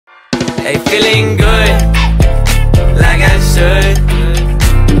Hey, feeling good, like I should.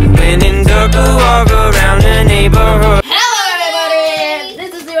 When in dark, I walk around the neighborhood. Hello everybody!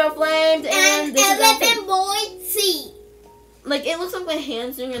 This is Zero Flames and this is 11 Boy C. Like, it looks like my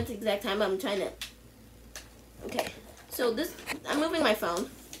hand's doing it at the exact time, but I'm trying to... Okay, so this... I'm moving my phone.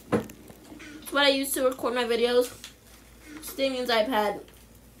 It's what I use to record my videos. Damien's iPad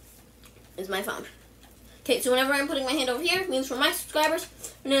is my phone. Okay, so whenever I'm putting my hand over here, it means for my subscribers.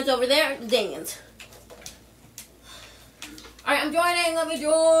 When it's over there, it's Damien's. Alright, I'm joining. Let me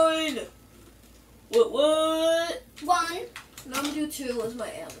join. What? 1. No, I'm gonna do 2 as my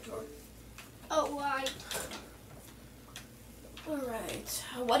avatar. Oh, right. Alright,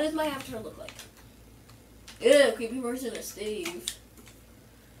 what does my avatar look like? Ew, creepy person is Steve.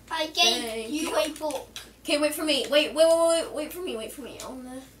 I gave you a book. Okay, wait for me. Wait for me. On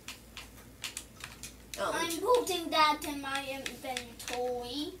the... I'm putting that in my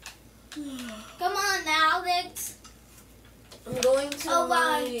inventory. Come on, Alex. I'm going to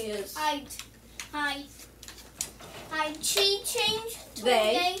She changed to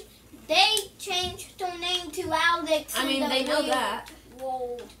They changed the name to Alex. I mean, they know that.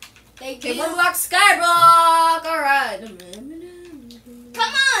 Whoa. They do. Okay, Roblox Skyblock! Alright.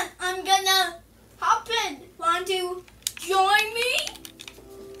 Come on, I'm gonna hop in. Want to join me?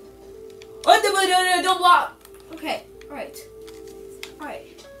 Don't block! Okay, alright.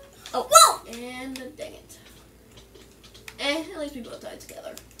 Alright. Oh, whoa! And dang it. At least we both died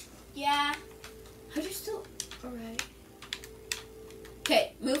together. Yeah. How'd you still... Alright.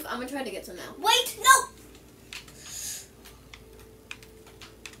 Okay, move. I'm gonna try to get some now. Wait, no!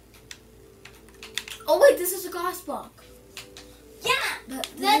 Oh wait, this is a glass block. Yeah! But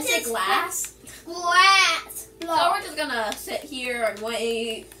That is is glass? Glass So block. we're just gonna sit here and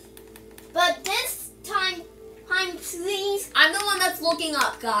wait. But this time, please. I'm the one that's looking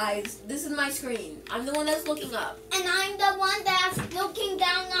up, guys. This is my screen. I'm the one that's looking up. And I'm the one that's looking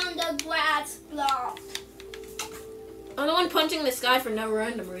down on the glass block. I'm the one punching the sky for no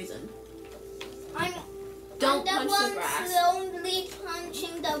random reason. Don't I'm punch the the one grass. slowly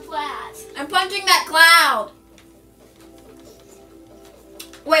punching the glass. I'm punching that cloud.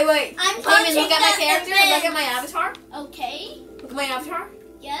 Wait. I'm Damien, punching look at my the character. event. Look at my avatar. Okay. Look at my avatar.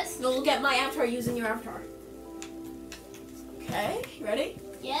 Yes. No, look at my avatar using your avatar. Okay, you ready?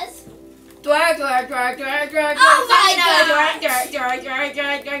 Yes. Twerk. Oh my God. Twerk.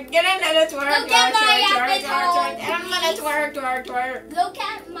 Get another twerk. Look at my avatar. I'm gonna twerk. Look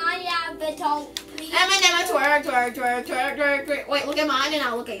at my avatar. Please. I'm gonna twerk. Wait, look at mine and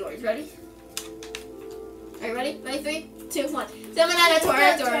I'll look at yours. Ready? Are you ready? Ready? 3, 2, 1. I'm gonna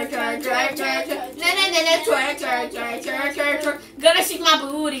twerk. Gonna shake my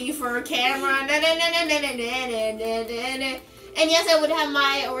booty for a camera. And yes, I would have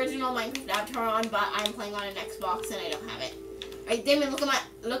my original Minecraft avatar on, but I'm playing on an Xbox and I don't have it. Alright, Damien, look at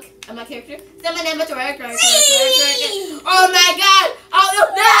my character. Oh my God! Oh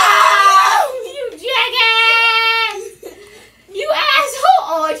no! You jackass! You asshole!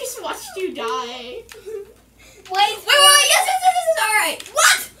 Oh, I just watched you die. Wait. Yes, alright.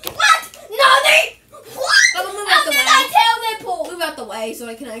 What? Nothing. What? How did I teleport? Move out the way so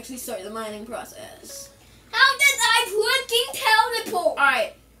I can actually start the mining process. How did I freaking teleport?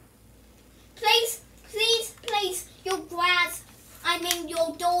 Alright. Please your grass.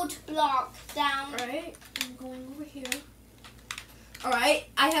 Your dirt block down. Alright, I'm going over here. Alright,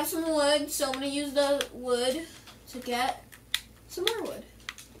 I have some wood, so I'm gonna use the wood to get some more wood.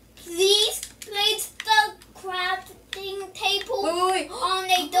 Please place the crafting table Wait. on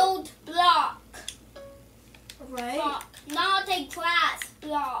a dirt block. Alright. Not a grass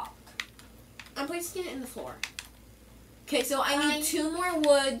block. I'm placing it in the floor. Okay, so I need 2 more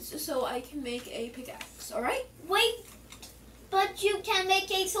woods so I can make a pickaxe, alright? Wait, but you can make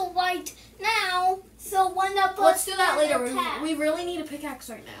it so right now. So one of us. Let's do that later. Attack. We really need a pickaxe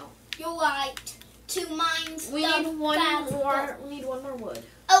right now. You're right. 2 mines. We need one more. We need 1 more wood.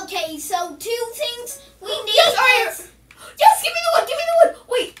 Okay, so 2 things we need. Yes, alright. Yes, give me the wood. Give me the wood.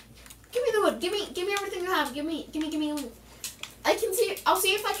 Wait, give me the wood. Give me everything you have. Give me. I can see. I'll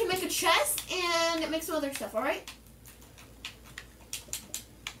see if I can make a chest and make some other stuff. All right.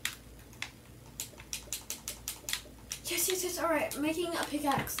 Yes. All right. Making a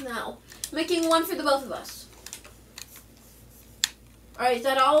pickaxe now. Making 1 for the both of us. All right. Is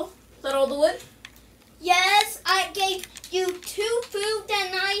that all? Is that all the wood? Yes, I gave you 2 food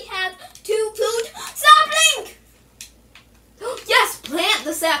and I have 2 food sapling. Yes, plant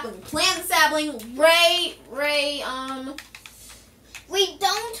the sapling. Ray, We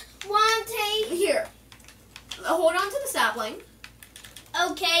don't want a... here. Hold on to the sapling.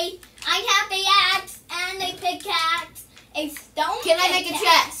 Okay, I have a axe and a pickaxe, a stone. Can I make a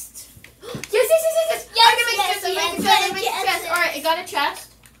chest? Yes. I can make a chest. I can make a chest. All right, I got a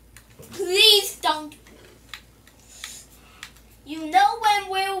chest. Please don't. You know when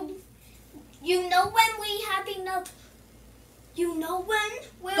we have enough. You know when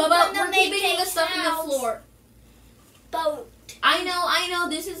we're gonna make keeping the stuff in the house. floor. Boat. I know.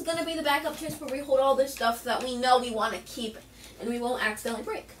 This is gonna be the backup chest where we hold all this stuff that we know we want to keep, and we won't accidentally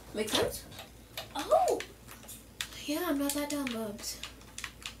break. Make sense? Oh. Yeah, I'm not that dumb, Bubs.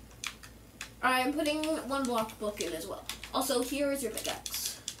 All right, I'm putting one block book in as well. Also, here is your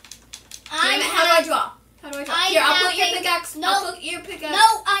pickaxe. How do I draw? Here, I'll put your pickaxe. No. I'll put your pickaxe.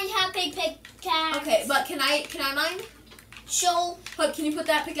 No, I have a pickaxe. Okay, but can I mine? Sure. But can you put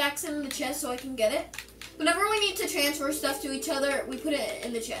that pickaxe in the chest so I can get it? Whenever we need to transfer stuff to each other, we put it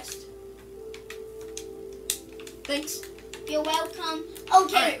in the chest. Thanks. You're welcome.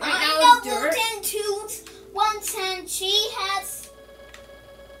 Okay, right now I it's know dirt. wooden tools. Once and she has.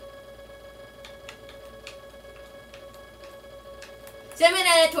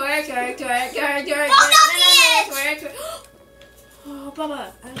 Twerk. Oh,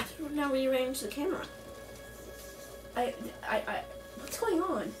 Bubba, I have to now rearrange the camera. What's going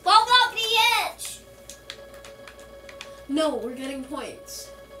on? Fall off the edge. No, we're getting points.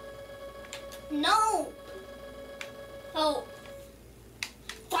 No. Oh.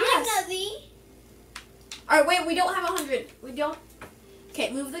 Yes. Finally. Alright, wait, we don't have 100. We don't. Okay,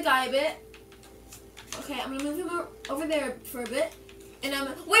 move the guy a bit. Okay, I'm gonna move him over there for a bit. And I'm.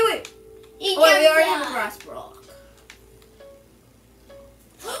 Wait! Oh, wait, we already have a grass block.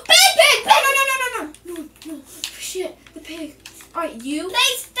 Pig! No. Shit, the pig. Alright, you.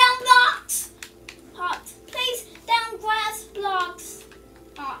 Place down blocks. Hot. Place down grass blocks.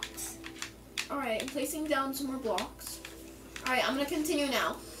 Hot. Alright, I'm placing down some more blocks. Alright, I'm gonna continue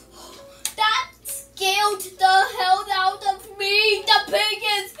now. That scared the hell out of me. The pig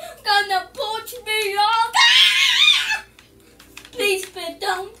is gonna push me off. Ah! Please, pig,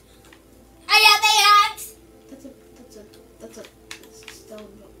 don't. I have a axe. That's a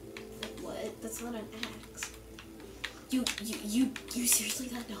stone. What? That's not an axe. You seriously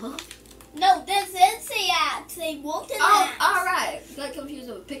that dumb? No, this is the axe. A wooden axe. Alright. Got confused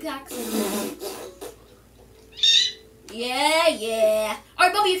with pickaxe. Yeah.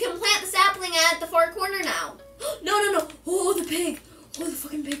 Alright, Bubba, you can plant the sapling at the far corner now. No. Oh, the pig. Oh, the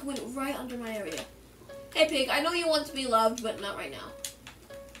fucking pig went right under my area. Hey, pig, I know you want to be loved, but not right now.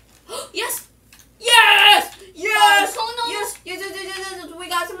 Yes! Yes! Yes! We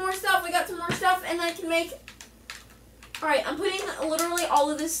got some more stuff, and I can make... Alright, I'm putting literally all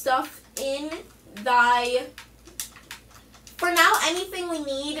of this stuff in the... For now, anything we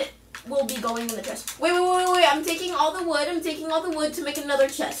need will be going in the chest. Wait. I'm taking all the wood to make another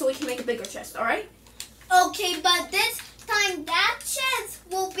chest so we can make a bigger chest, alright? Okay, but this time that chest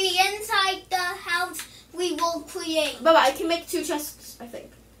will be inside the house we will create. Bubba, I can make 2 chests, I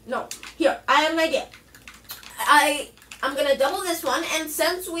think. No. Here, I have an idea. I'm gonna double this one, and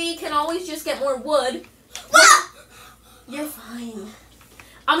since we can always just get more wood... You're fine.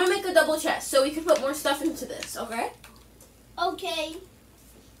 I'm gonna make a double chest so we can put more stuff into this, okay? Okay.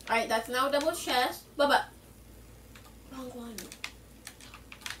 Alright, that's now a double chest. Bubba. Wrong one.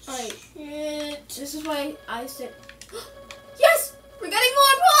 Alright. This is why I said... Yes! We're getting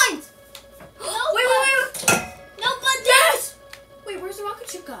more points! Wait. No, but Yes! Wait, where's the rocket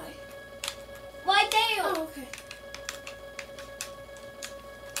ship guy? right there. Oh, okay.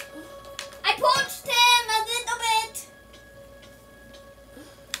 I pushed him a little bit.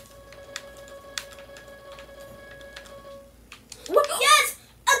 What? Yes!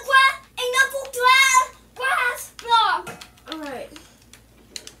 Another grass block. Alright.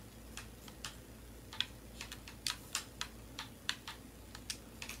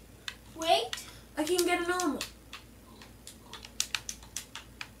 Wait. I can get a normal.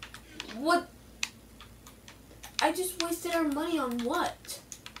 What? I just wasted our money on what?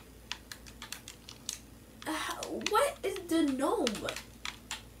 What is the gnome?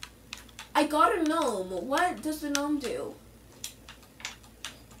 I got a gnome. What does the gnome do?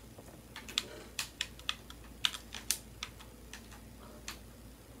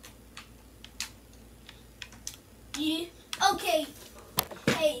 Yeah. Okay.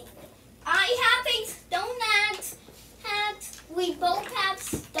 Hey, I have a stone axe. We both have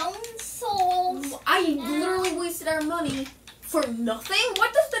stone swords. I literally wasted our money for nothing?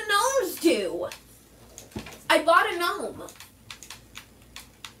 What does the gnomes do? I bought a gnome.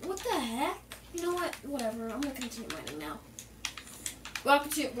 What the heck? You know what? Whatever. I'm gonna continue mining now.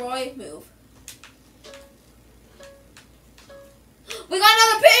 Rocket ship, Roy, move. We got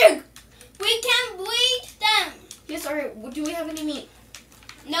another pig! do we have any meat?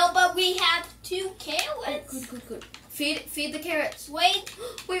 No, but we have 2 carrots. Oh, good. Feed the carrots. Wait,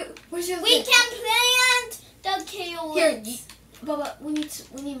 Where's your we kid? can plant the carrots. Here, Bubba, we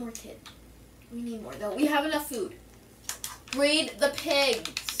need more kid. We need more though. We have enough food. Breed the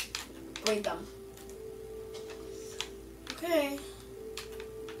pigs. Breed them. Okay.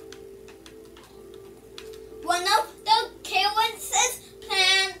 One of the carrots is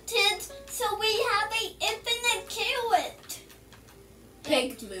planted, so we have an infinite carrot.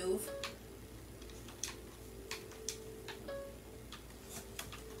 Pig move.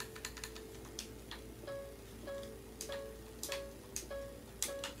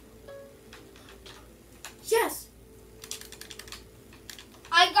 Yes.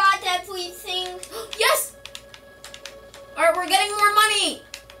 I got everything. Yes. All right, we're getting more money.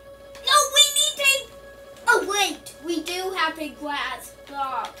 No, we need a... Oh, wait. We do have a glass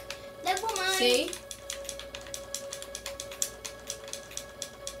block. Never mind. See?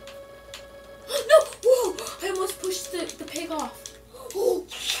 No! Whoa! I almost pushed the pig off. Oh.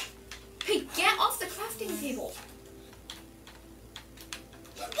 Pig, get off the crafting table.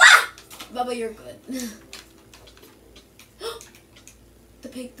 Ah! Bubba, you're good. The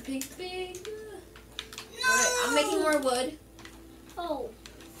pig. No. Alright, I'm making more wood. Oh.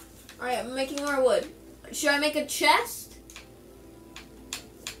 Alright, I'm making more wood. Should I make a chest?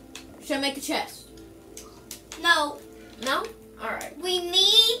 Should I make a chest? No. No? Alright. We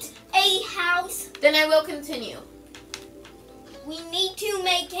need a house. Then I will continue. We need to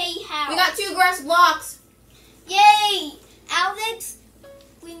make a house. We got 2 grass blocks. Yay! Alex,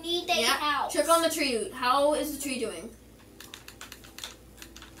 we need a house. Check on the tree. How is the tree doing?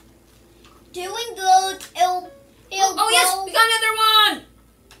 Doing good. It'll Oh grow. yes! We got another one!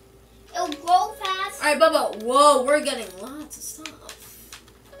 It'll grow fast. Alright, Bubba. Whoa, we're getting lots of stuff.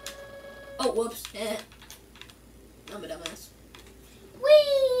 Oh, whoops. I'm a dumbass.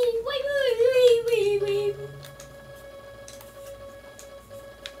 Wee.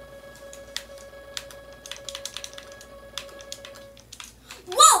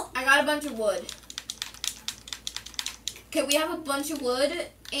 Whoa! I got a bunch of wood. Okay, we have a bunch of wood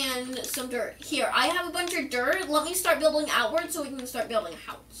and some dirt. Here, I have a bunch of dirt. Let me start building outward so we can start building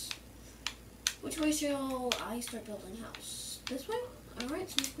a house. Which way shall I start building a house? This way? Alright,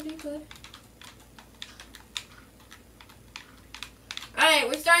 seems pretty good. Alright,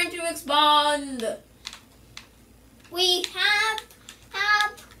 we're starting to expand. We have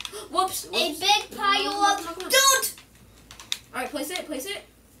Whoops. a big pile of dirt. Alright, place it.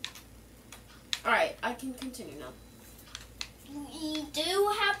 Alright, I can continue now. We do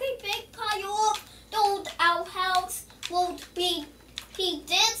have a big pile of dirt. Our house won't be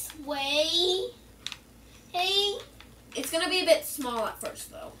this way. Hey. It's gonna be a bit small at first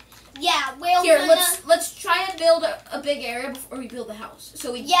though. Yeah, we're Here, gonna... let's try and build a big area before we build the house.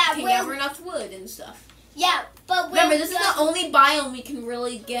 So we can gather enough wood and stuff. Yeah, but remember, this is the only biome we can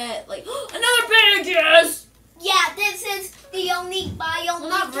really get, like, another pig, yes! Yeah, this is the only biome Well,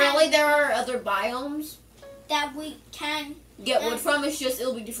 not really, there are other biomes that we can get wood from, it's just,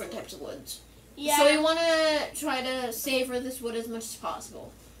 it'll be different types of woods. Yeah. So we want to try to savor this wood as much as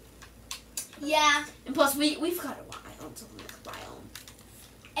possible. Yeah. And plus, we've got a while until the next biome.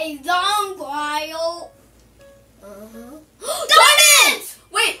 A long while. Diamonds!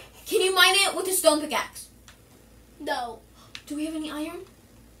 Wait, can you mine it with a stone pickaxe? No. Do we have any iron?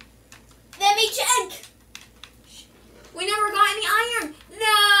 Let me check. We never got any iron.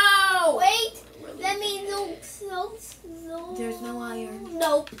 No. Wait. Really Let me look. There's no iron.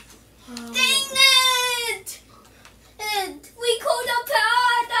 Nope. Oh. Dang it! And we could have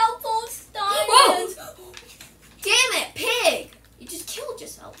had our first Whoa! diamonds. Damn it, pig! You just killed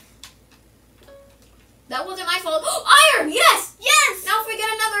yourself. That wasn't my fault. Iron, yes! Yes. Now if we get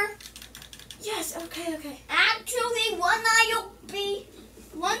another. Yes, okay. Actually, one iron only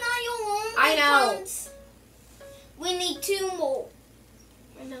I know. comes. We need 2 more.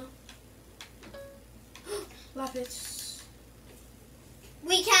 I know. Lapis.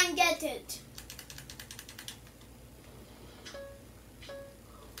 We can get it.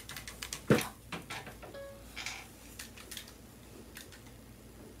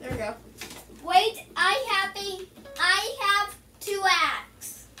 There we go. Wait, I have 2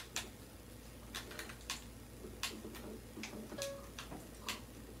 axes.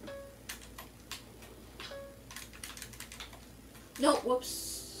 No,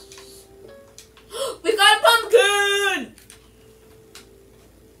 whoops. We've got a pumpkin!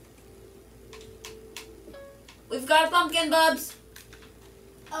 We've got a pumpkin, Bubs.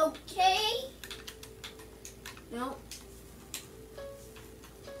 Okay. No.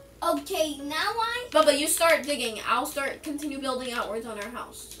 Okay, now Bubba, you start digging. I'll continue building outwards on our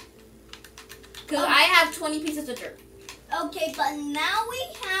house. Because I have 20 pieces of dirt. Okay, but now we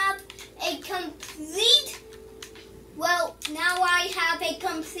have a complete... Well, now I have a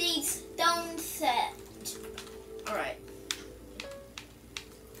complete stone set. Alright.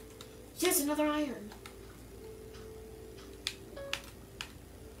 Yes, another iron.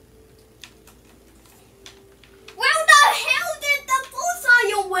 Where the hell did the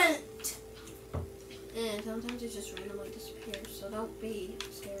fossil went? And sometimes it just randomly disappears, so don't be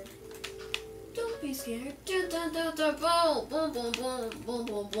scared. Don't be scared. Boom, boom, boom, boom, boom, boom,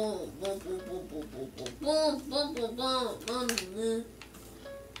 boom, boom, boom, boom, boom, boom, boom, boom, boom, boom.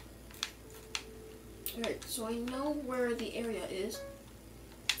 Alright, so I know where the area is.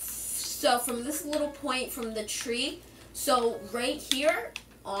 So from this little point from the tree, so right here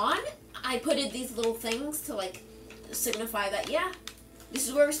on, I put in these little things to like signify that, yeah, this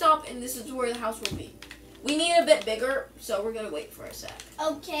is where we stop and this is where the house will be. We need a bit bigger, so we're gonna wait for a sec.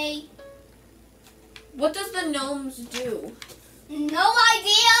 Okay. What does the gnomes do? No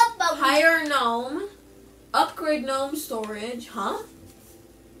idea, but Hire gnome, upgrade gnome storage, huh?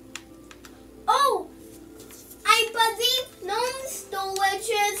 Oh, I believe gnome storage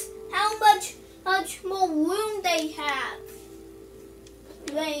is how much more room they have.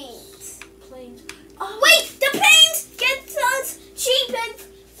 Planes. Oh. Wait, the planes gets us cheap and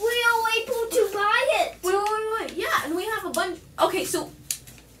we are able to buy it. Wait. Yeah, and we have a bunch. Okay, so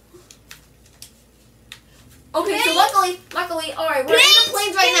luckily, all right, we're in the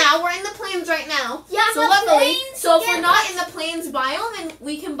plains right now. We're in the plains right now. Yeah, so but luckily, planes so if get we're not in the plains biome, and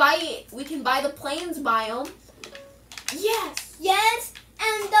we can buy the plains biome. Yes. Yes,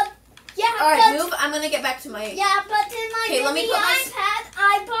 and All right, move. I'm gonna get back to my. Yeah, but in my Okay, let me mini put my iPad,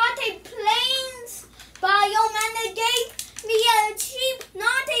 I bought a plains biome and they gave me a cheap,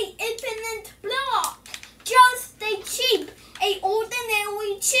 not a infinite block, just a cheap, a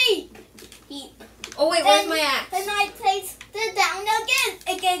ordinary cheap. Oh wait, where's my axe? Then I placed it down again.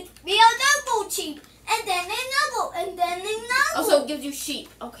 It gave me another cheap, and then another, and then another. Oh, so it gives you sheep.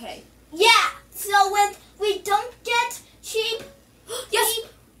 Okay. Yeah. So when we don't get cheap, Yes.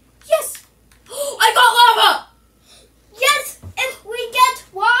 Yes. I got lava. yes, if we get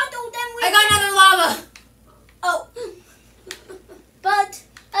water, then we. I got another lava. Oh. But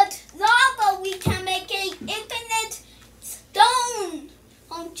at lava, we can make a infinite stone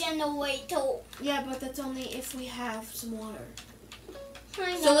generator. Yeah, but that's only if we have some water.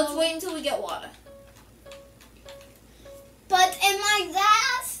 I know. So let's wait until we get water. But in my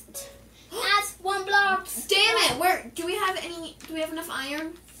last 1 block. Damn it! Where do we have any? Do we have enough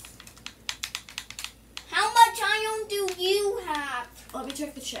iron? How much iron do you have? Let me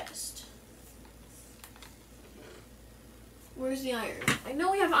check the chest. Where's the iron? I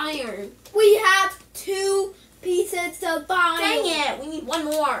know we have iron. We have 2 pieces of iron. Dang it! We need one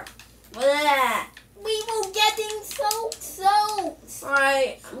more. Blah. We were getting so.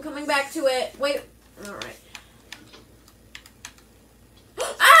 Alright, I'm coming back to it. Wait. Alright.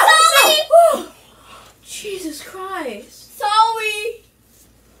 Ow! Sorry! No! Jesus Christ. Sorry.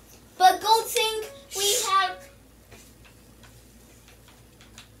 But good thing we have.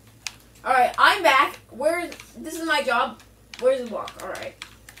 Alright, I'm back. This is my job. Where's the block? Alright.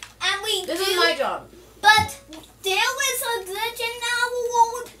 And we This do. is my job. But there is a glitch in our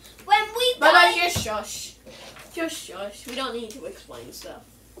world when we Bye die. just shush. Just shush. We don't need to explain stuff.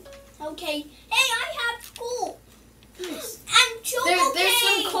 Okay. Hey, I have school. Nice. And sugar There's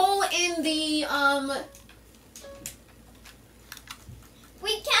cane. some coal in the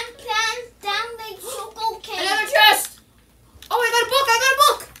We can plant down the sugar cane. another chest. Oh, I got a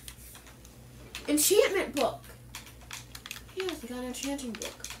book. Enchantment book. Yes, I got an enchanting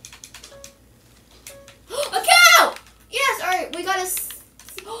book. A cow! Yes, alright, we got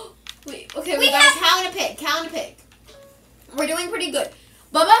we got a cow and a pig. Cow and a pig. We're doing pretty good.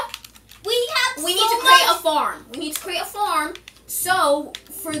 Bubba, We we need to create a farm. We need to create a farm. So,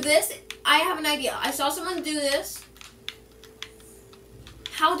 for this, I have an idea. I saw someone do this.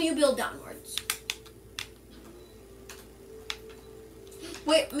 How do you build downwards?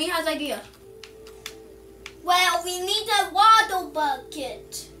 Wait, Miha's idea. Well, we need a water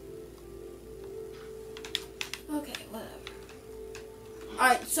bucket. Okay, whatever.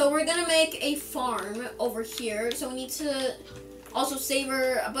 Alright, so we're gonna make a farm over here. So we need to also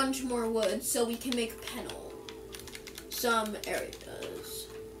savor a bunch more wood so we can make panel. Some areas.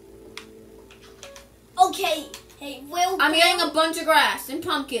 Okay. Hey, I'm getting a bunch of grass and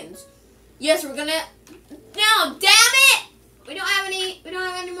pumpkins. Yes, we're gonna. No, damn it! We don't have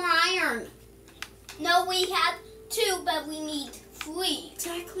any more iron. No, we have 2, but we need 3.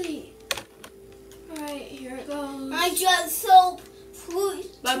 Exactly. I just hope.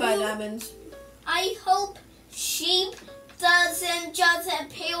 Bye-bye, diamonds. I hope sheep doesn't just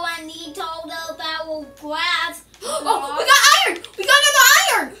appear and eat all the barrel grass. Oh, we got iron! We got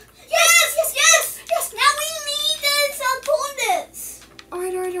another iron! Yes. Now we need some pointers.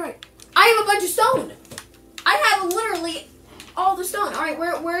 Alright. I have a bunch of stone. I have literally all the stone. Alright,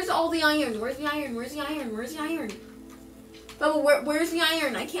 where's all the iron? Where's the iron? Bubba, where's the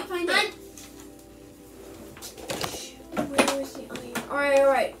iron? I can't find it. Where's the iron?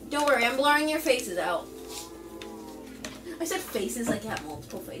 Alright. Don't worry, I'm blurring your faces out. I said faces like you have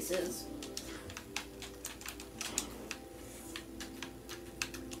multiple faces.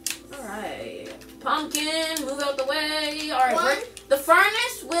 Alright. Pumpkin, move out the way. Alright, the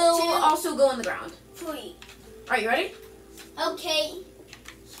furnace will also go in the ground. 3. Alright, you ready? Okay.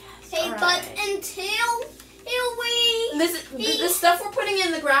 Hey, All but right. until we... This stuff we're putting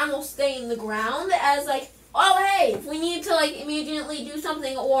in the ground will stay in the ground as like, oh hey, if we need to like immediately do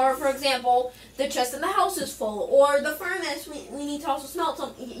something, or for example, the chest in the house is full, or the furnace, we need to also smelt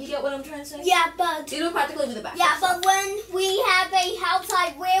something. You get what I'm trying to say? Yeah, but... It'll practically be the back. Yeah, but when we have a house,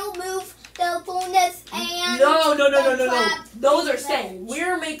 I will move the furnace and... No. the crab Those are veg. staying.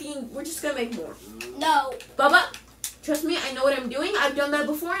 We're just gonna make more. No. Bubba, trust me, I know what I'm doing. I've done that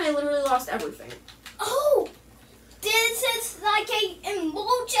before and I literally lost everything. Oh! This is like an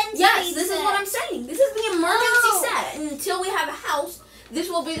emergency Yes, this is set. what I'm saying. This is the emergency Oh. set. And until we have a house, this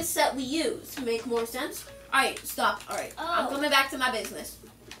will be the set we use. Make more sense? Alright, stop. Alright, I'm Oh. coming back to my business.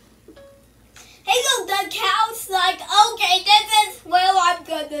 Hey, look, the cow's like, okay, this is where I'm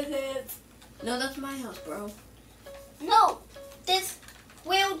gonna live. No, that's my house, bro. No, this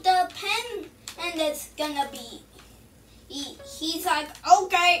will the pen and it's gonna be. He's like,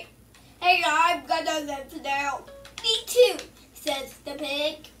 okay, hey, I'm gonna live now. Me too, says the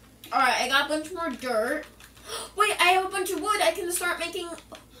pig. Alright, I got a bunch more dirt. Wait, I have a bunch of wood. I can start making...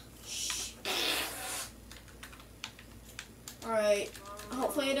 Alright,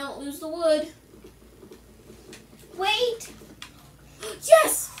 hopefully I don't lose the wood. Wait,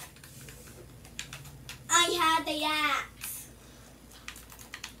 Yes! I had the axe.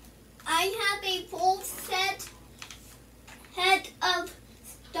 I have a full set of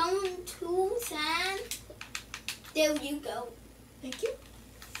stone tools and there you go. Thank you.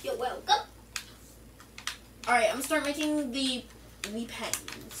 You're welcome. Alright, I'm gonna start making the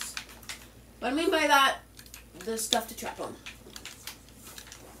pens. What I mean by that, the stuff to trap them.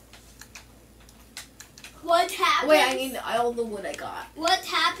 What happens? Wait, I need all the wood I got. What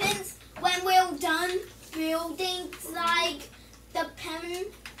happens when we're done building like the pen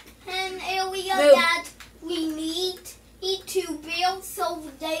area Move. that we need to build so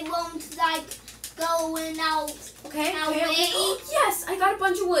they won't like go in out? Okay, Now okay. wait. Yes, I got a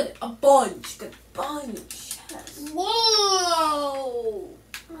bunch of wood. A bunch. Good bunch. Yes. Whoa!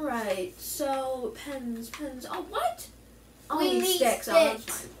 Alright, so pens. Oh, what? Oh, We I need need sticks. Oh, that's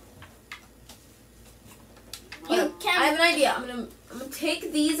sticks. fine. You I can. have an idea. I'm gonna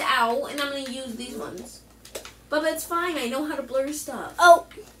take these out and I'm gonna use these ones. But it's fine. I know how to blur stuff. Oh,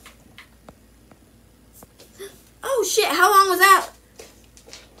 Oh shit! How long was that?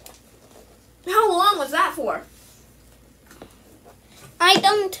 How long was that for? I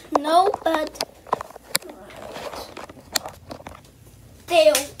don't know, but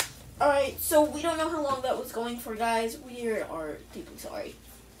there. Alright, so we don't know how long that was going for, guys. We are deeply sorry.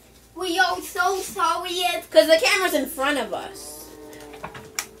 We are so sorry. Because the camera's in front of us.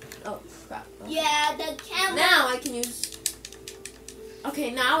 Oh, crap. Okay. Yeah, the camera. Now I can use...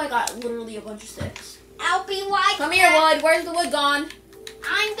 Okay, now I got literally a bunch of sticks. I'll be right Come here, back. wood. Where's the wood gone?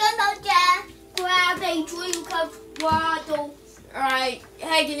 I'm gonna grab a drink of water. Alright.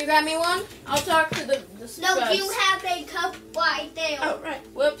 Hey, can you grab me one? I'll talk to the No, scrubs. you have a cup right there. Oh, right.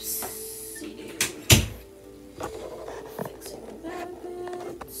 Whoops. Fixing that a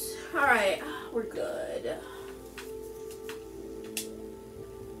bit. Alright, we're good.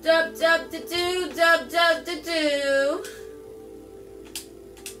 Dub-dub-da-doo.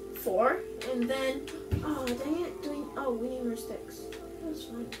 4. And then... Oh, dang it. Oh, we need more sticks. That's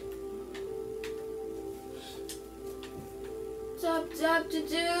fine.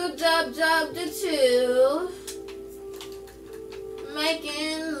 Dub-dub-da-doo.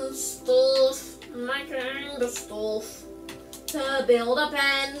 Making the stuff to build a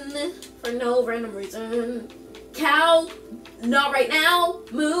pen for no random reason. Cow, not right now.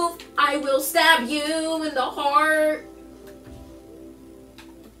 Move, I will stab you in the heart.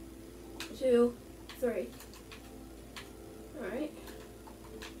 2, 3. Alright.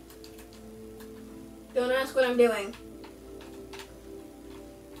 Don't ask what I'm doing.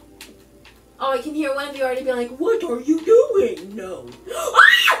 Oh, I can hear one of you already being like, "What are you doing?" No.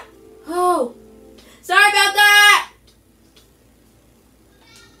 Ah! Oh, sorry about that.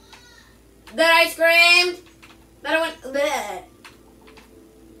 That I screamed. That I went. Bleh.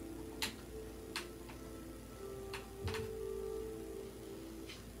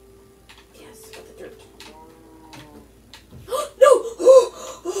 Yes, got the dirt. No!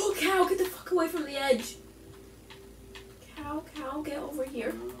 Oh, cow, get the fuck away from the edge. Cow, get over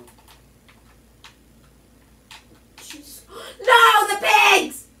here. Jesus. No, the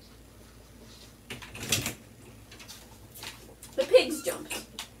pigs! The pigs jumped.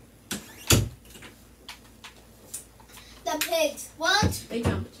 The pigs. What? They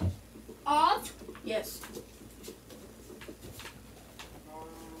jumped. Off? Yes.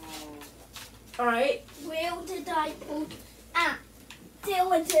 Alright. Where did I put? Ah,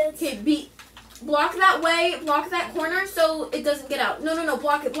 there it is. Okay, block that way, block that corner so it doesn't get out. No,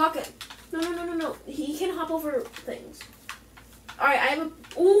 block it. No. He can hop over things. Alright, I have a...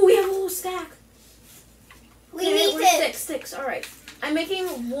 Ooh, we have a whole stack. We need it. Six. Alright. I'm making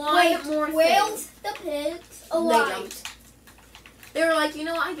one more thing. Where's the pigs? They Alive. jumped. They were like, you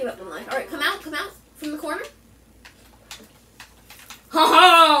know what, I give up on life. Alright, come out from the corner.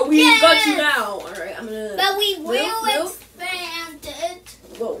 Haha, we got you now. Alright, I'm gonna... But we will Move. expand it.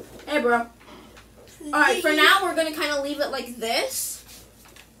 Whoa. Hey, bro. Alright, for now, we're gonna kind of leave it like this.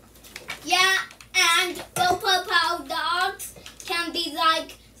 Yeah, and both of our dogs can be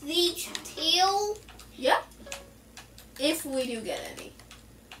like these two. Yep. If we do get any.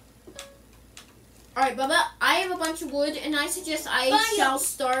 Alright, Bubba, I have a bunch of wood, and I suggest shall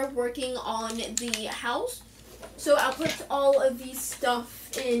start working on the house. So I'll put all of these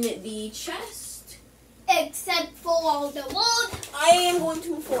stuff in the chest. Except for all the wood. I am going to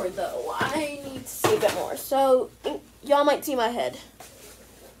move forward, though. I need to see a bit more. So, y'all might see my head.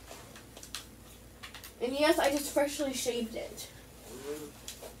 And yes, I just freshly shaved it.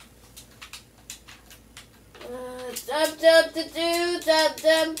 Dub-dub-to-do.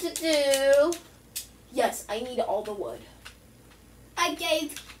 Yes, I need all the wood. I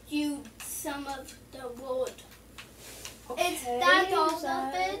gave you some of the wood. Okay, Is that all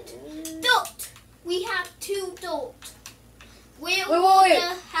of it? Dirt. We have 2 dirt. Where will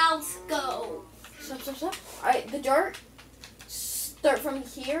the house go? Stop. Alright, the dirt. Start from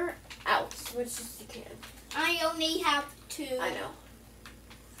here out as much as you can. I only have 2. I know.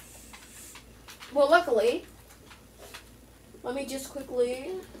 Well, luckily, let me just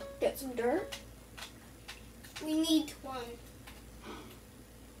quickly get some dirt. We need 1.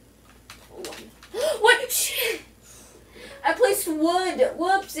 What? Shit! I placed wood.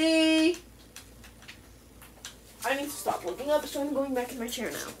 Whoopsie. I need to stop looking up, so I'm going back in my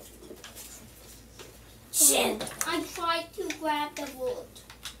chair now. Shit! I tried to grab the wood.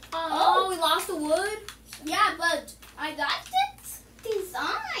 Oh, we lost the wood? Yeah, but I got this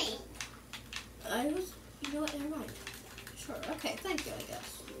design. You know what, never mind. Sure, okay, thank you, I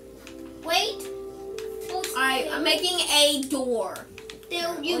guess. Wait. Alright, I'm making a door.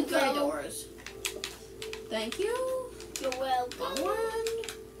 There you go. 3 doors. Thank you. You're welcome. One.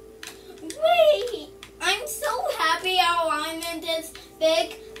 Wait. I'm so happy our island is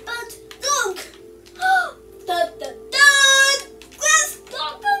big, but look. Let's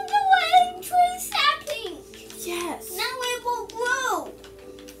stop on the way. Tree sapping. Yes. Now it will grow.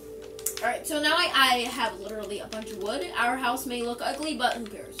 Alright, so now I have literally a bunch of wood. Our house may look ugly, but who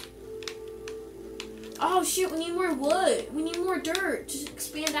cares? Oh shoot, we need more wood. We need more dirt to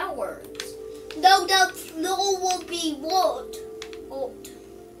expand outwards. No, the floor will be wood.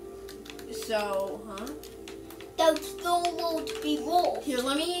 So, huh? The floor will be wood. Here,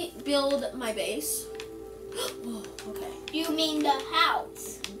 let me build my base. Oh, okay. You mean the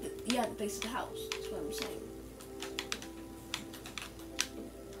house? Yeah, the base of the house. That's what I'm saying.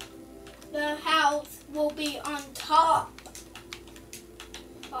 The house will be on top.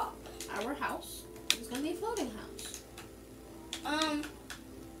 Our house is gonna be a floating house.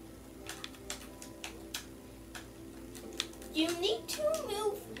 You need to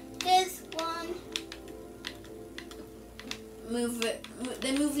move this one. Move it.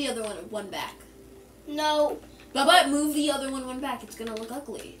 Then move the other one back. No. Bubba, move the other one back. It's gonna look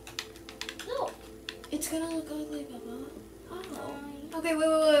ugly. No. It's gonna look ugly, Bubba. Oh. Okay,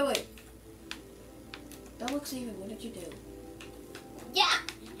 wait. That looks even. What did you do? Yeah.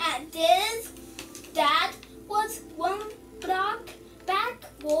 And that was 1 block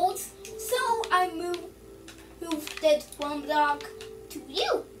backwards. So I moved it 1 block to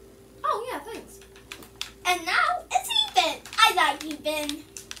you. Oh yeah, thanks. And now it's even. I like even.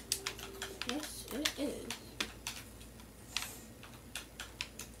 Yes, it is.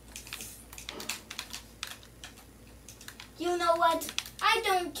 You know what? I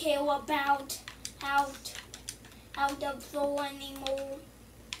don't care about out the floor anymore.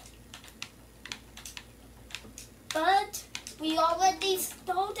 But we already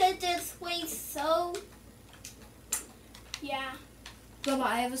started this way, so yeah. Bubba,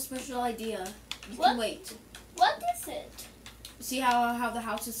 I have a special idea. You What? can wait. What is it? See how the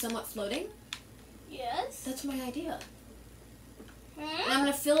house is somewhat floating? Yes. That's my idea. And Hmm? I'm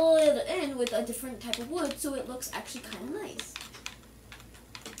gonna fill it in with a different type of wood so it looks actually kind of nice.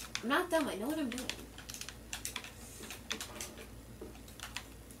 I'm not dumb. I know what I'm doing.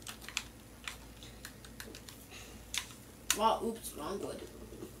 Wow, oops, wrong wood.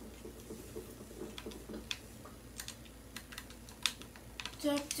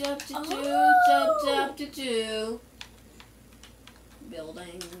 Do.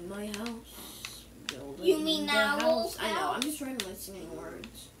 Building my house. Building You mean the now? house. I know. I'm just randomly singing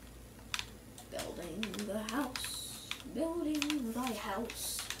words. Building the house. Building the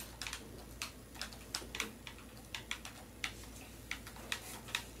house.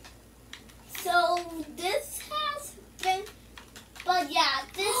 So this has been, but yeah,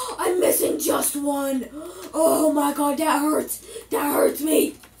 this. I'm missing just one. Oh my god, that hurts. That hurts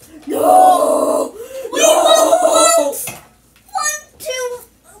me. No. We no. won once. 1, 2,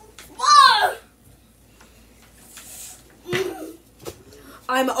 4.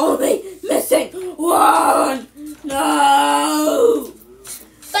 I'm only missing one. No.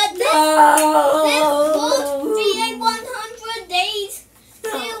 But this No. would be a 100 days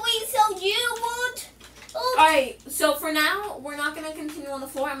series, so you would. Alright, so for now, we're not going to continue on the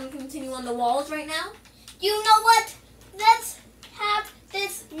floor. I'm going to continue on the walls right now. You know what? Let's have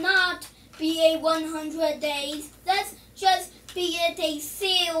this not be a 100 days. Let's just be it a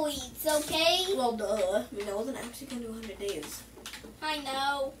series, okay? Well, duh. I mean, I wasn't actually going to do 100 days. I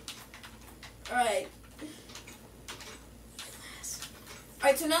know. Alright.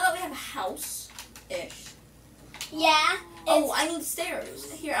 Alright, so now that we have a house-ish. Yeah. Oh, I need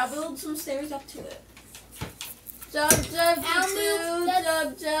stairs. Here, I'll build some stairs up to it. Dub, dub, I'll two, move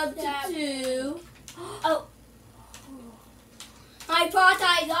dub, dub, that- two. Oh. I thought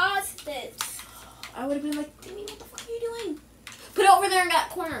I lost it. I would have been like, Timmy, what the fuck are you doing? Put it over there in that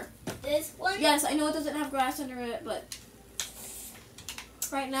corner. This one? Yes, I know it doesn't have grass under it, but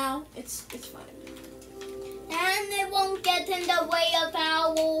right now, it's fine. And it won't get in the way of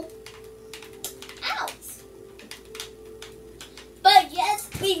our house. But yes,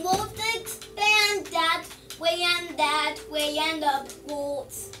 we will expand that way and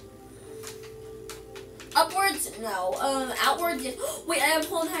upwards. Upwards, no. Outwards, yes. Wait, I have a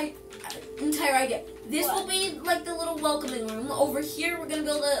whole entire idea. This What? will be like the little welcoming room. Over here, we're gonna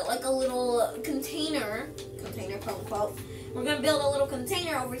build a little container, quote unquote. We're gonna build a little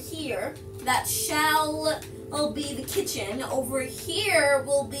container over here that will be the kitchen. Over here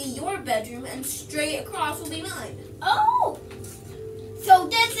will be your bedroom, and straight across will be mine. Oh! So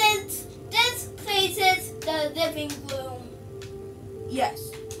this place is the living room.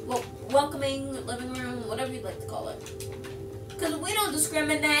 Yes. Well, welcoming living room, whatever you'd like to call it. Because we don't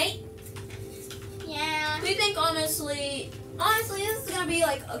discriminate. Yeah. We think honestly, this is gonna be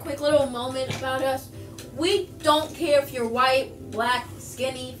like a quick little moment about us. We don't care if you're white, black,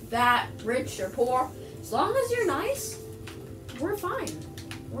 skinny, fat, rich, or poor. As long as you're nice, we're fine.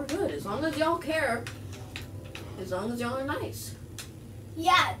 We're good. As long as y'all care. As long as y'all are nice.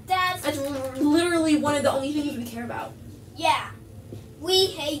 Yeah, That's literally one of the only things we care about. yeah. We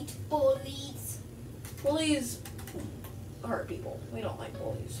hate bullies. Bullies hurt people. We don't like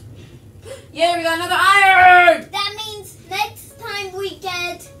bullies. Yeah, we got another iron! That means next time we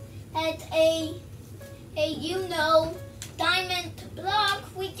get at a diamond block,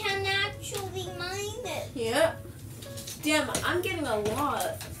 we can actually mine it. Yeah. Damn, I'm getting a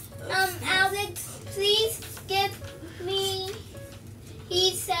lot. Alex, please give me.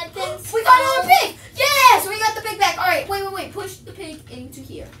 He said this. We got another pig! Yes! We got the pig back. Alright, wait. Push the pig into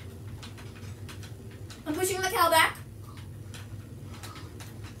here. I'm pushing the cow back.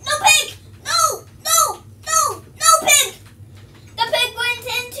 No pig! No pig! The pig went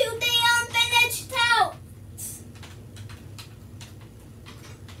into the unfinished house.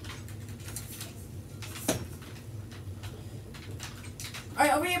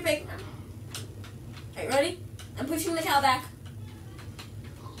 Alright, over here, pig. Alright, ready? I'm pushing the cow back.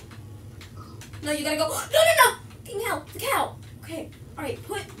 No, you gotta go. No! Fucking hell, the cow. Okay, alright,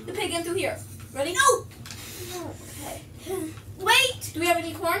 put the pig in through here. Ready? No! Okay. Wait! Do we have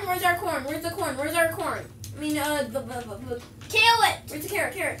any corn? Where's our corn? Where's the corn? Where's our corn? I mean, Kill it! where's the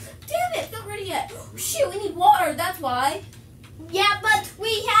carrot? Damn it, it's not ready yet. Shit, we need water, that's why. Yeah, but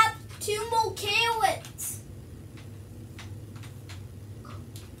we have 2 more carrots.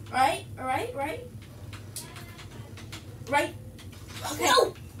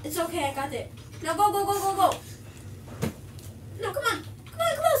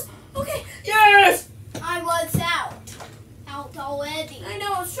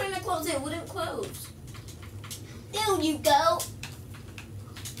 you go.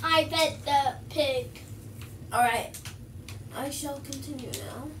 I bet the pig. Alright. I shall continue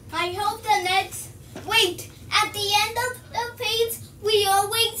now. I hope the next... Wait, at the end of the phase, we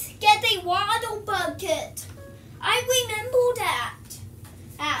always get a water bucket. I remember that.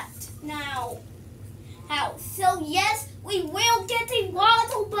 Now. How? So yes, we will get a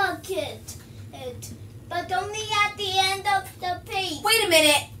water bucket. But only at the end of the phase. Wait a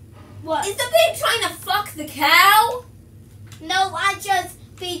minute. What? Is the pig trying to fuck the cow? No, I just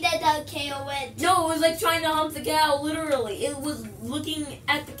feed the cow it. No, it was like trying to hump the cow, literally. It was looking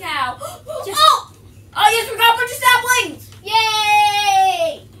at the cow. Just, Oh, yes, we got a bunch of saplings!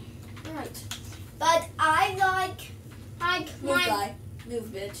 Yay! Alright. But I like Move, my... guy. Move,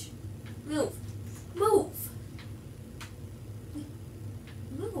 bitch. Move. Move.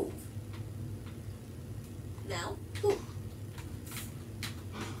 Move. Now. Move.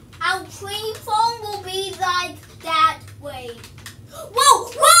 Our tree phone will be like that way.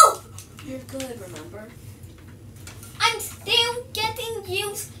 Whoa! Whoa! You're good, remember? I'm still getting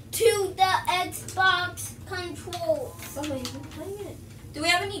used to the Xbox controls. Oh, wait, you've been playing it. Do we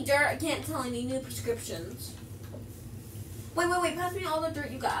have any dirt? I can't tell. Any new prescriptions? Wait. Pass me all the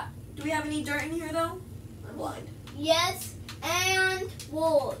dirt you got. Do we have any dirt in here, though? I'm blind. Yes, and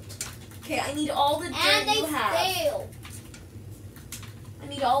wood. Okay, I need all the dirt And you a have. scale. I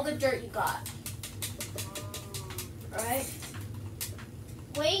need all the dirt you got. Alright,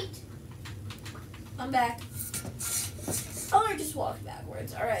 Wait. I'm back. Oh, I just walked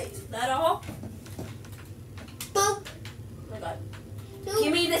backwards. Alright, is that all? Boop. Oh my god. Boop.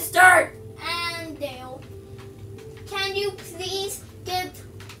 Give me this dirt! And Dale. Can you please give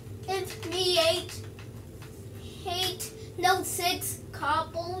me six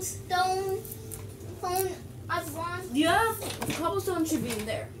cobblestone? I want. Yeah, the cobblestone should be in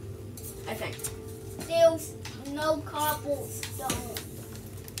there. I think. There's no cobblestone.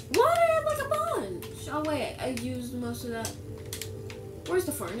 What? I have like a bunch. Oh wait, I used most of that. Where's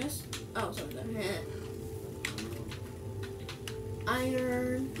the furnace? Oh, it's over there.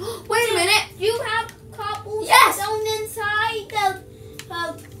 Iron. Wait a minute! You have cobblestone Yes! inside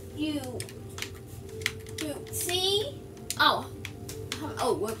of you. See? Oh.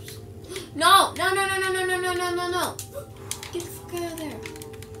 Oh, whoops. No! Get the fuck out of there.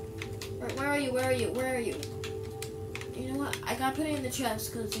 Where are you? You know what? I gotta put it in the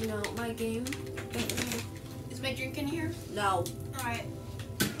chest because, you know, my game. Is my drink in here? No. Alright.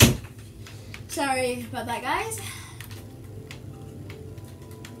 Sorry about that, guys.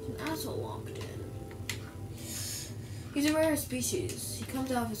 An asshole walked in. He's a rare species. He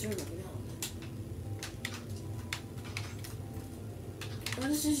comes out of his room every now and then. Well,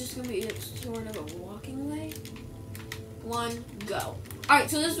 this is just gonna be sort of a walking way. 1, go. Alright,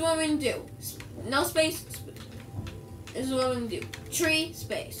 so this is what we're gonna do. No space. This is what we're gonna do. Tree,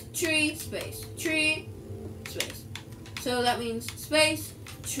 space. Tree, space. Tree, space. So that means space,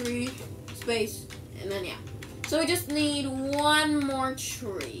 tree, space, and then yeah. So we just need one more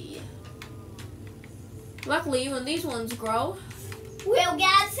tree. Luckily, when these ones grow, We'll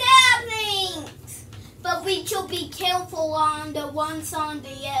get saplings! But we should be careful on the ones on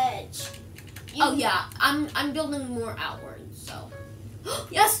the edge. oh yeah, I'm building more outwards. So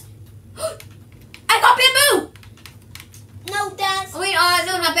yes, I got bamboo. No, that's... Oh wait,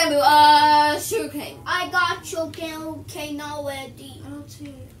 no, not bamboo. Sugarcane. I got sugarcane already. I don't see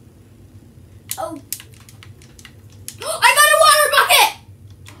it. Oh, I got a water bucket.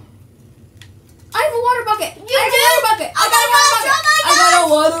 I have a water bucket. You I have do? a water bucket. Oh my gosh, I got a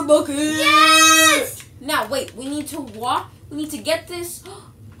water bucket. yes! Now wait, we need to walk. We need to get this.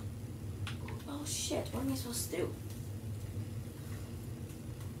 Oh shit! What am I supposed to do?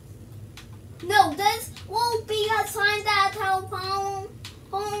 No, this will be a sign that our home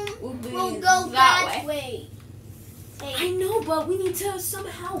will go that way. I Hey, know, but we need to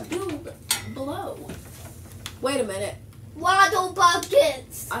somehow build below. Wait a minute. water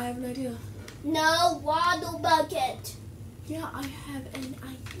buckets. I have an idea. No, water bucket. Yeah, I have an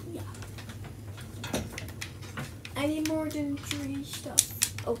idea. I need more than 3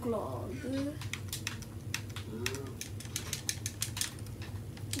 stuff. Oak log.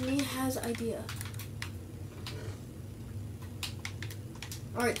 Me has idea.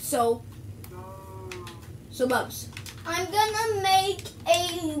 Alright, so Bubs. I'm gonna make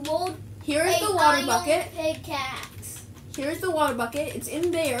a wood. Here's the water iron bucket. Pickaxe. Here's the water bucket. It's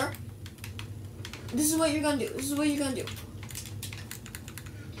in there. This is what you're gonna do.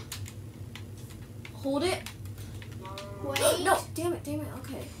 Hold it. Wait. No, damn it.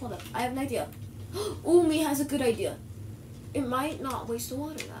 Okay, hold up. I have an idea. Ooh, me has a good idea. It might not waste the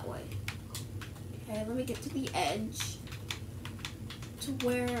water that way. Okay, let me get to the edge. To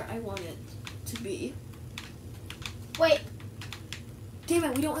where I want it to be. Wait. Damn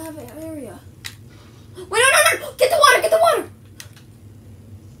it, we don't have an area. Wait, no! Get the water, get the water!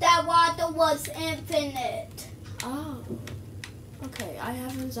 That water was infinite. Oh. Okay, I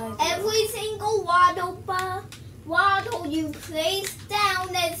have anxiety. Every single water you place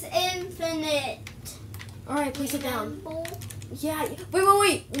down is infinite. Alright, place it down. Remember? Yeah,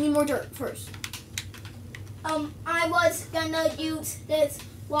 wait. We need more dirt first. I was gonna use this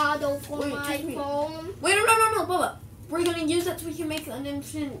water for Wait, my take me. phone. Wait, no, Bubba. We're gonna use that so we can make an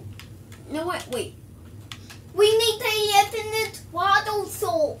infinite. You know what? Wait. We need the infinite water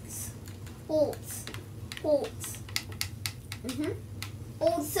source.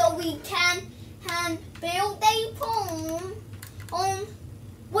 Also, we can build a phone.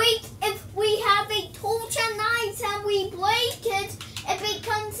 Wait, if we have a torch and ice and we break it, if it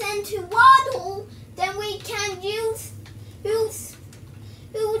comes into water, then we can use this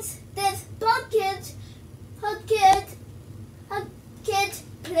bucket,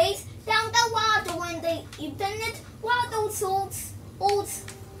 place down the water and the infinite water source.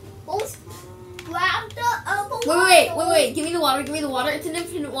 Grab the other water. Wait. Give me the water. It's an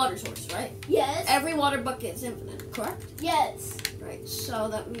infinite water source, right? Yes. Every water bucket is infinite, correct? Yes. Right, so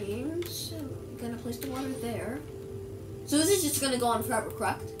that means I'm gonna place the water there. So this is just gonna go on forever,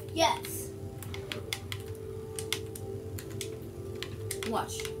 correct? Yes.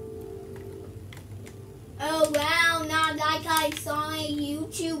 Watch. Oh wow, not like I saw a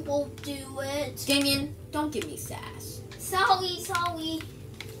YouTuber do it. Damien, don't give me sass. Sorry.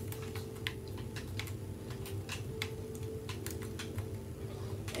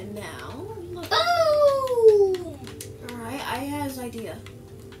 And now, look. Boom! Alright, I have an idea.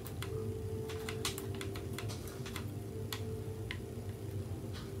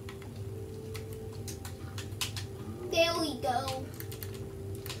 There we go.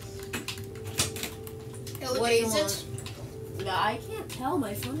 What do you want? No, I can't tell.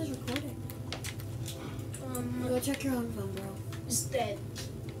 My phone is recording. Go check your own phone, bro. It's dead.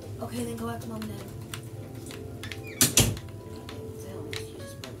 Okay, then go back to mom and dad.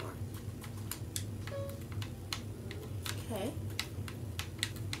 Okay.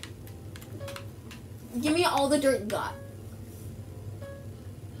 Give me all the dirt you got.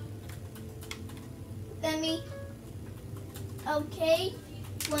 Let me. Okay.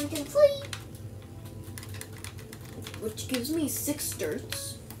 1, 2, 3. Which gives me 6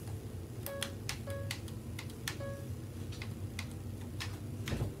 dirts.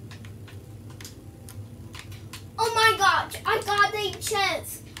 Oh my gosh! I got a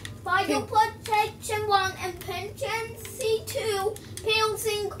chest. Fire protection 1 and pendency 2.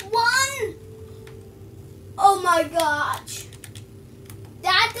 Piercing 1. Oh my gosh!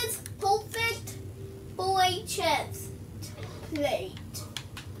 That is perfect for a chest plate.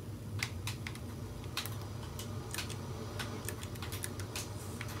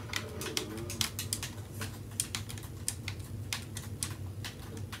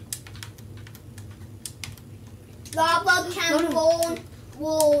 Lava can burn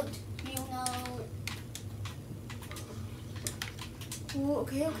wood, you know. Oh,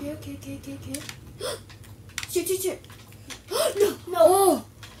 okay. Shoot. No. No.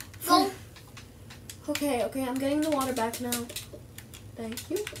 Oh. Okay, I'm getting the water back now. Thank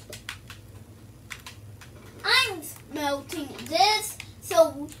you. I'm melting this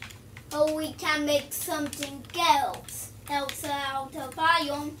so we can make something else out of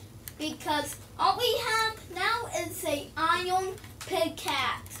iron, because all we have now is a iron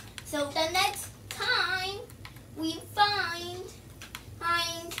pickaxe. So the next time we find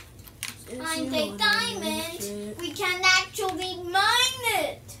a diamond, we can actually mine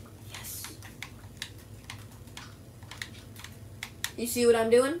it. Yes. You see what I'm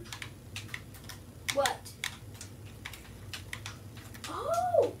doing? What?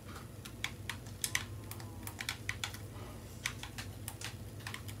 Oh!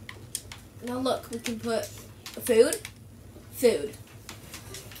 Now look, we can put food.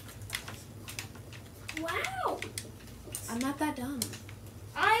 Wow! I'm not that dumb.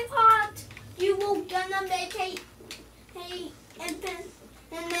 I thought you were gonna make a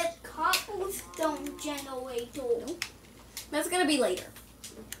infinite cobblestone generator. Nope. That's gonna be later.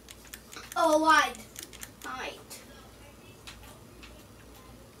 Oh, right.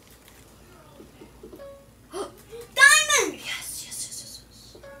 Diamond! Yes.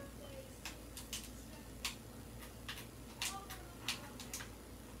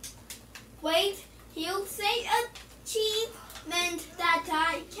 Wait, he'll say achievement that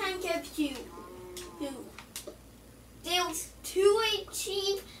I can give you. There's 2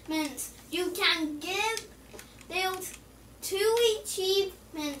 achievements you can get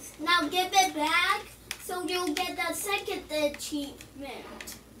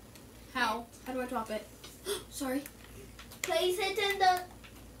How? How do I drop it? Sorry. Place it in the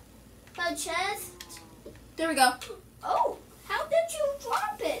chest. There we go. Oh, how did you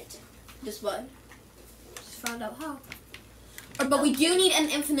drop it? Just what? Just found out how. But we do need an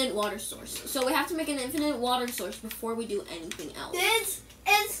infinite water source. So we have to make an infinite water source before we do anything else. This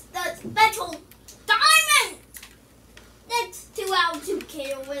is the special diamond. Next to our 2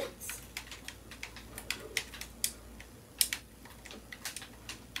 carrots.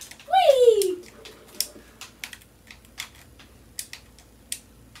 Whee!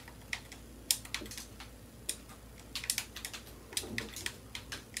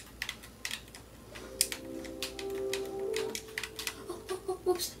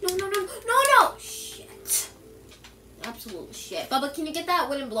 Whoops. No. Shit. Absolute shit. Bubba, can you get that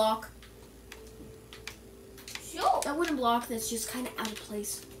wooden block? Sure. That wooden block that's just kind of out of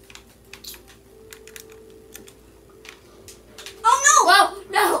place. Oh no! Whoa!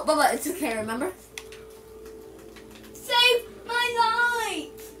 No! Bubba, it's okay, remember? Save my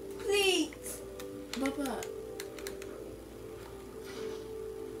life, please. Bubba.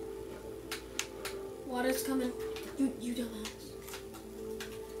 Water's coming. You dumbass.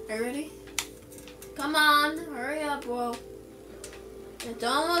 Are you ready? Come on, hurry up, bro. It's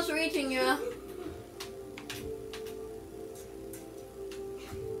almost reaching you.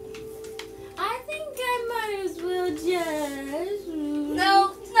 I think I might as well just...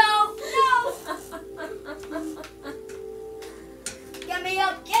 No. Get me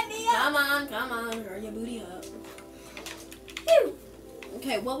up. Come on, hurry your booty up. Phew.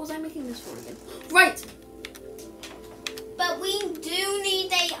 Okay, what was I making this for again? Right! But we do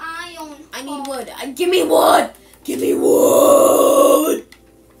need a iron. I need wood. Give me wood! Give me wood!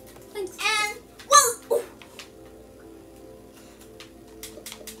 Thanks. And whoa!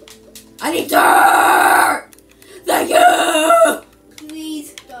 I need dirt! Thank you!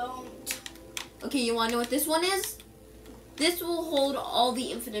 Please don't. Okay, you wanna know what this one is? This will hold all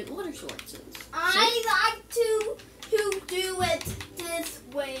the infinite water sources. I like to do it this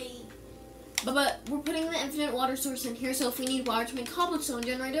way. But we're putting the infinite water source in here, so if we need water to make a cobblestone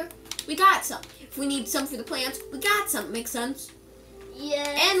generator, we got some. If we need some for the plants, we got some. Makes sense? Yes.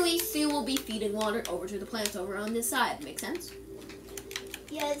 And we still will be feeding water over to the plants over on this side. Make sense?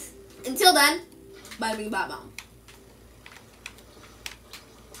 Yes. Until then, bye bye bye bye.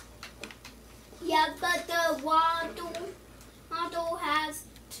 Yeah, but the water has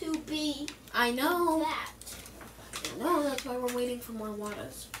to be I know. that. I know, that's why we're waiting for more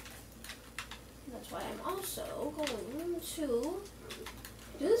waters. That's why I'm also going to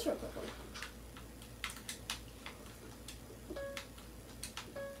do this real quickly.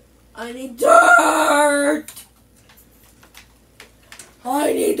 I need dirt!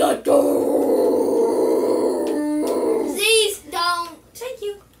 I need the dirt! Please don't. Thank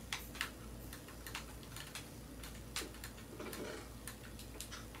you.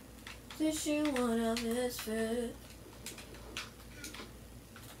 This you want a misfit.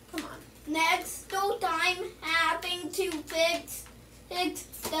 Come on. Next time, having to fix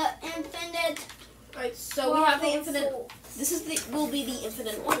the infinite. Right, so we have the water infinite. source. This is will be the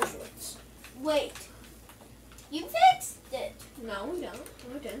infinite water source. Wait. You fixed it. No, we don't.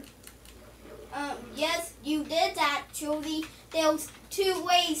 We didn't. Yes, you did actually. There's 2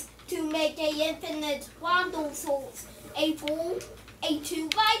 ways to make a infinite water source. A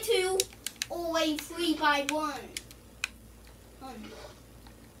 2x2, or a 3x1.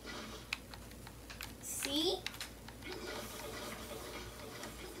 See?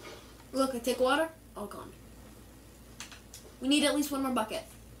 Look, I take water. All gone. We need at least 1 more bucket.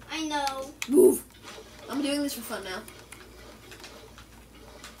 I know. Move. I'm doing this for fun now.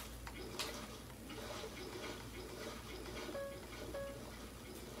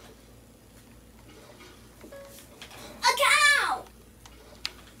 A cow!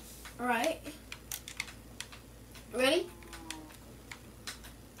 Alright. Ready?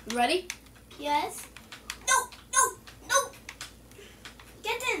 Ready? Yes? No!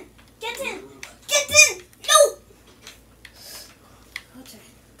 Get in! No! Okay.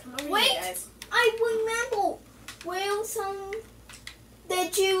 Come over Wait. here, guys. I remember. Will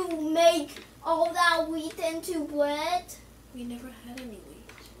did you make all that wheat into bread? We never had any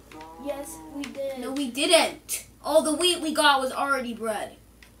wheat. Yes, we did. No, we didn't. All the wheat we got was already bread.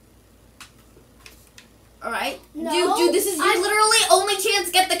 Alright? No, Dude, this is your literally only chance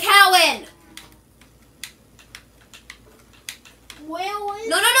to get the cow in. Where is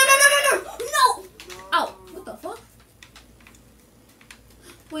No. No! Ow. What the fuck?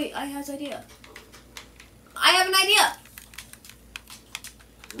 Wait, I have an idea.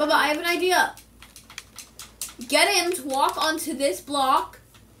 Bubba, I have an idea. get him to walk onto this block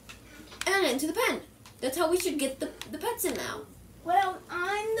and into the pen. That's how we should get the pets in now. Well,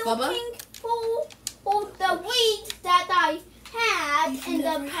 I'm Bubba? looking for the wheat that I had in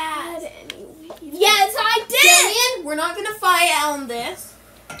the past. Yes, I did! Damien, we're not gonna fight on this.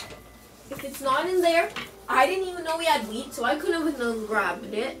 If it's not in there, I didn't even know we had wheat, so I couldn't have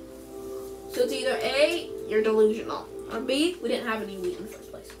grabbed it. So it's either A, you're delusional, or B, we didn't have any wheat in the first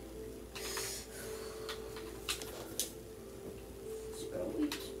place. Zero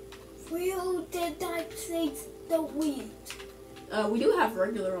wheat. Where did I place the wheat? We do have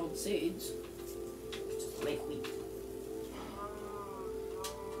regular old seeds. Just make wheat.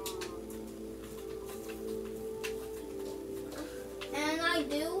 And I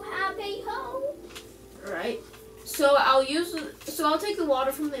do have a hoe. Alright. So I'll take the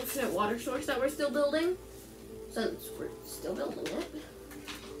water from the infinite water source that we're still building. Since we're still building it.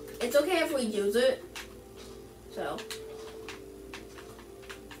 It's okay if we use it. So.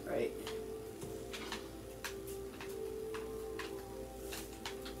 Right.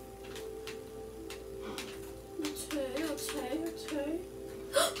 Okay.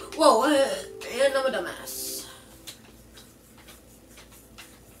 Whoa, and I'm a dumbass.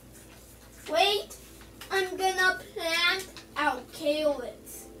 Wait, I'm gonna plant our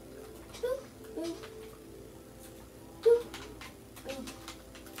carrots.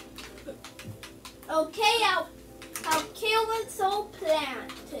 Okay, our carrots are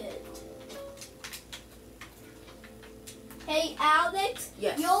planted. Hey, Alex,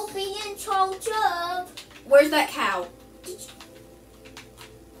 Yes. you'll be in charge of. Where's that cow?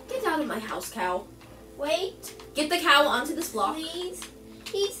 Get out of my house, cow. Wait, Get the cow onto this block. please.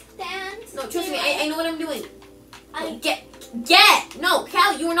 He stands. No, trust me, there. I know what I'm doing. I Get! No,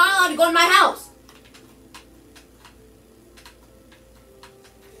 Cal, you are not allowed to go in my house.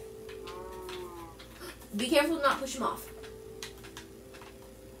 Be careful to not push him off.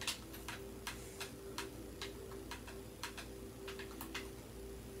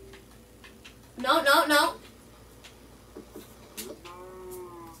 No.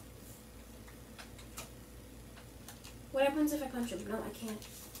 What happens if I punch him? No, I can't.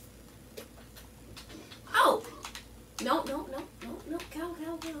 Oh! No, cow.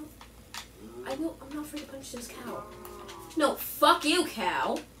 I'm not afraid to punch this cow. No, fuck you,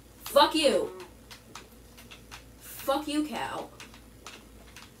 cow. Fuck you. Fuck you, cow.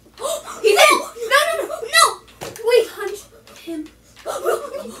 He's in! No! We punched him.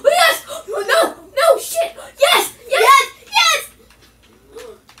 Yes! No, shit! Yes!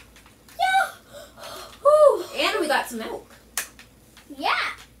 Whew. And we got some milk.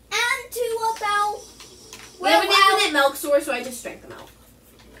 Yeah, and two about. We have an infinite milk source, so I just drank the milk.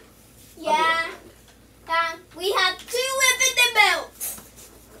 Yeah, we have two infinite milks.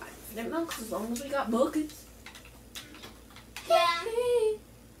 Infinite milk as long as we got buckets. Yeah.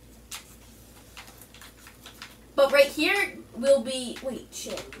 But right here will be. Wait,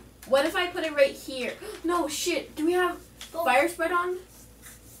 shit. What if I put it right here? No, shit. Do we have fire spread on?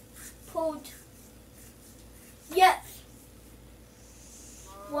 Pulled. Yes.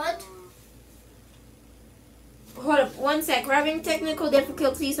 What? Hold up, 1 sec. We're having technical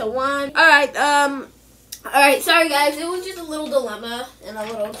difficulties, so one. Alright, sorry guys. It was just a little dilemma and a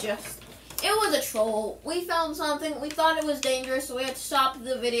little just. It was a troll. We found something. We thought it was dangerous, so we had to stop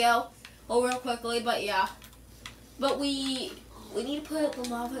the video real quickly, but yeah. But we need to put the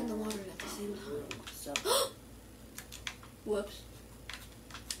lava and the water at the same time, so. Whoops.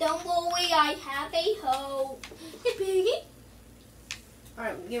 Don't worry, I have a hoe. Hey, piggy.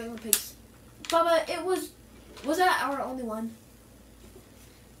 Alright, I'm giving the pigs. Bubba, was that our only one?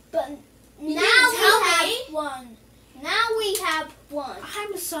 But You now didn't tell we have me. one. Now we have one.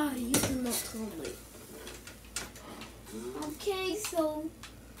 I'm sorry, you did not tell me. Okay, so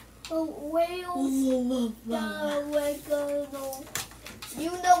where's the regular?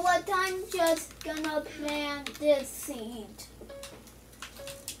 You know what? I'm just gonna plant this seed.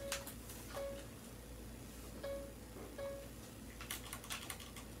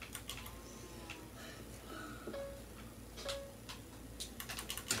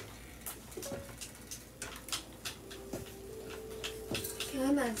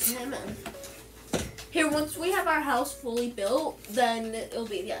 Come on. Here, once we have our house fully built, then it'll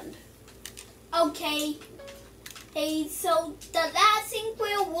be the end. Okay. Hey, so the last thing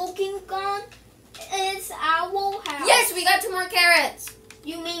we're working on is our house. Yes, we got 2 more carrots.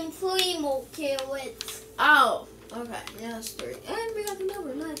 You mean 3 more carrots? Oh, okay. Yeah, that's 3. And we got the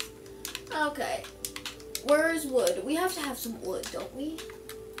number. Nice. Okay. Where's wood? We have to have some wood, don't we?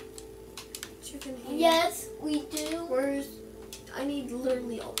 Chicken here. Yes, we do. I need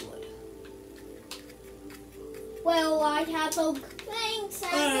literally all the wood. Well, I have a thing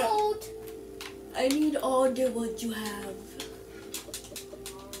sampled. I need all the what you have.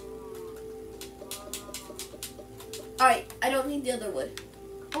 Alright, I don't need the other wood.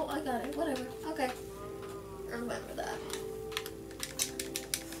 Oh, I got it. Whatever. Okay. Remember that.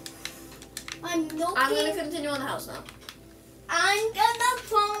 I'm looking. I'm gonna continue on the house now. I'm gonna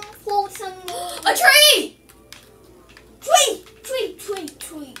phone for some more. A tree! Tree.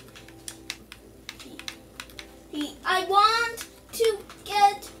 I want to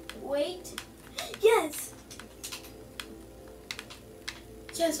get. Wait. Yes.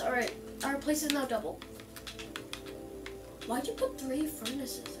 Yes, alright. Our place is now double. Why'd you put 3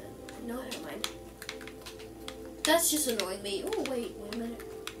 furnaces in? No, never mind. That's just annoying me. Oh, wait a minute.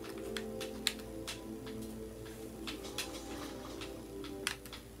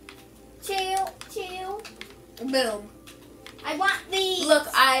 Chill. Boom. I want these. Look,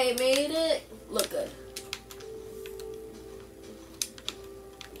 I made it look good.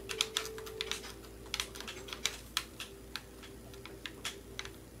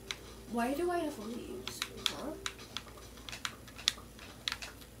 Why do I have leaves? Huh?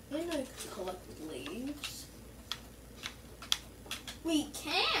 And I collect leaves. We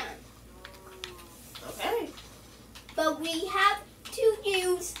can, Okay. but we have to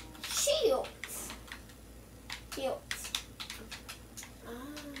use shields.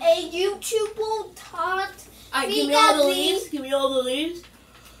 A YouTuber taught Give me all the leaves. Give me all the leaves.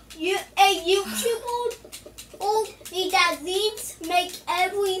 a YouTuber told me that leaves make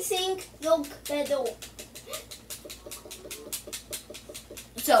everything look better.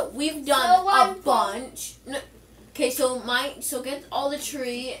 So we've done a bunch. No, okay, so get all the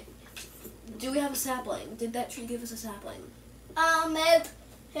tree. Do we have a sapling? Did that tree give us a sapling?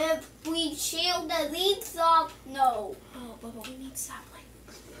 If we shield the leaves off, no. Oh, but we need sapling.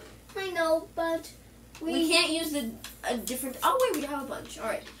 I know, but We can't use a different. Oh wait, we have a bunch. All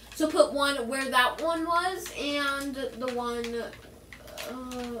right. So put one where that one was, and the one.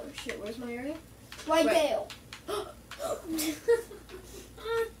 Shit. Where's my area? right there.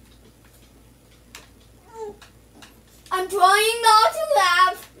 I'm trying not to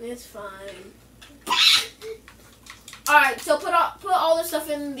laugh. It's fine. All right. So put all the stuff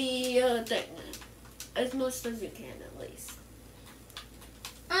in the thing. As much as you can, at least.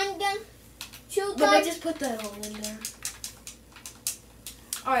 I'm gonna shoot But I just put that all in there.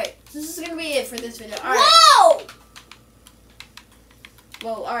 Alright, so this is gonna be it for this video. Alright. Whoa!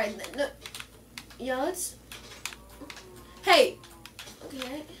 Well, alright. No. Yeah, let's. Hey!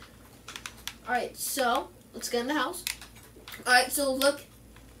 Okay. Alright, so let's get in the house. Alright, so look.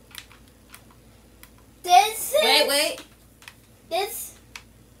 This is. Wait. This.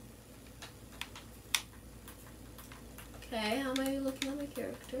 Okay, how am I looking at my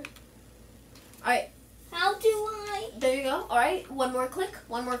character? Alright, How do I? there you go. Alright, one more click.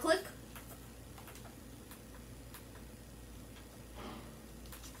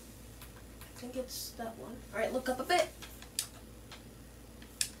 I think it's that one. Alright, look up a bit.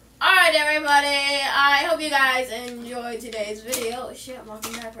 Alright, everybody. I hope you guys enjoyed today's video. Oh, shit, I'm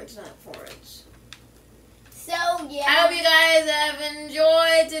walking backwards, not forwards. So yeah. I hope you guys have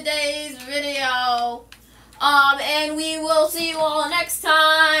enjoyed today's video. And we will see you all next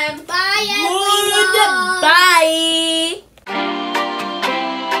time. Bye everyone. Goodbye.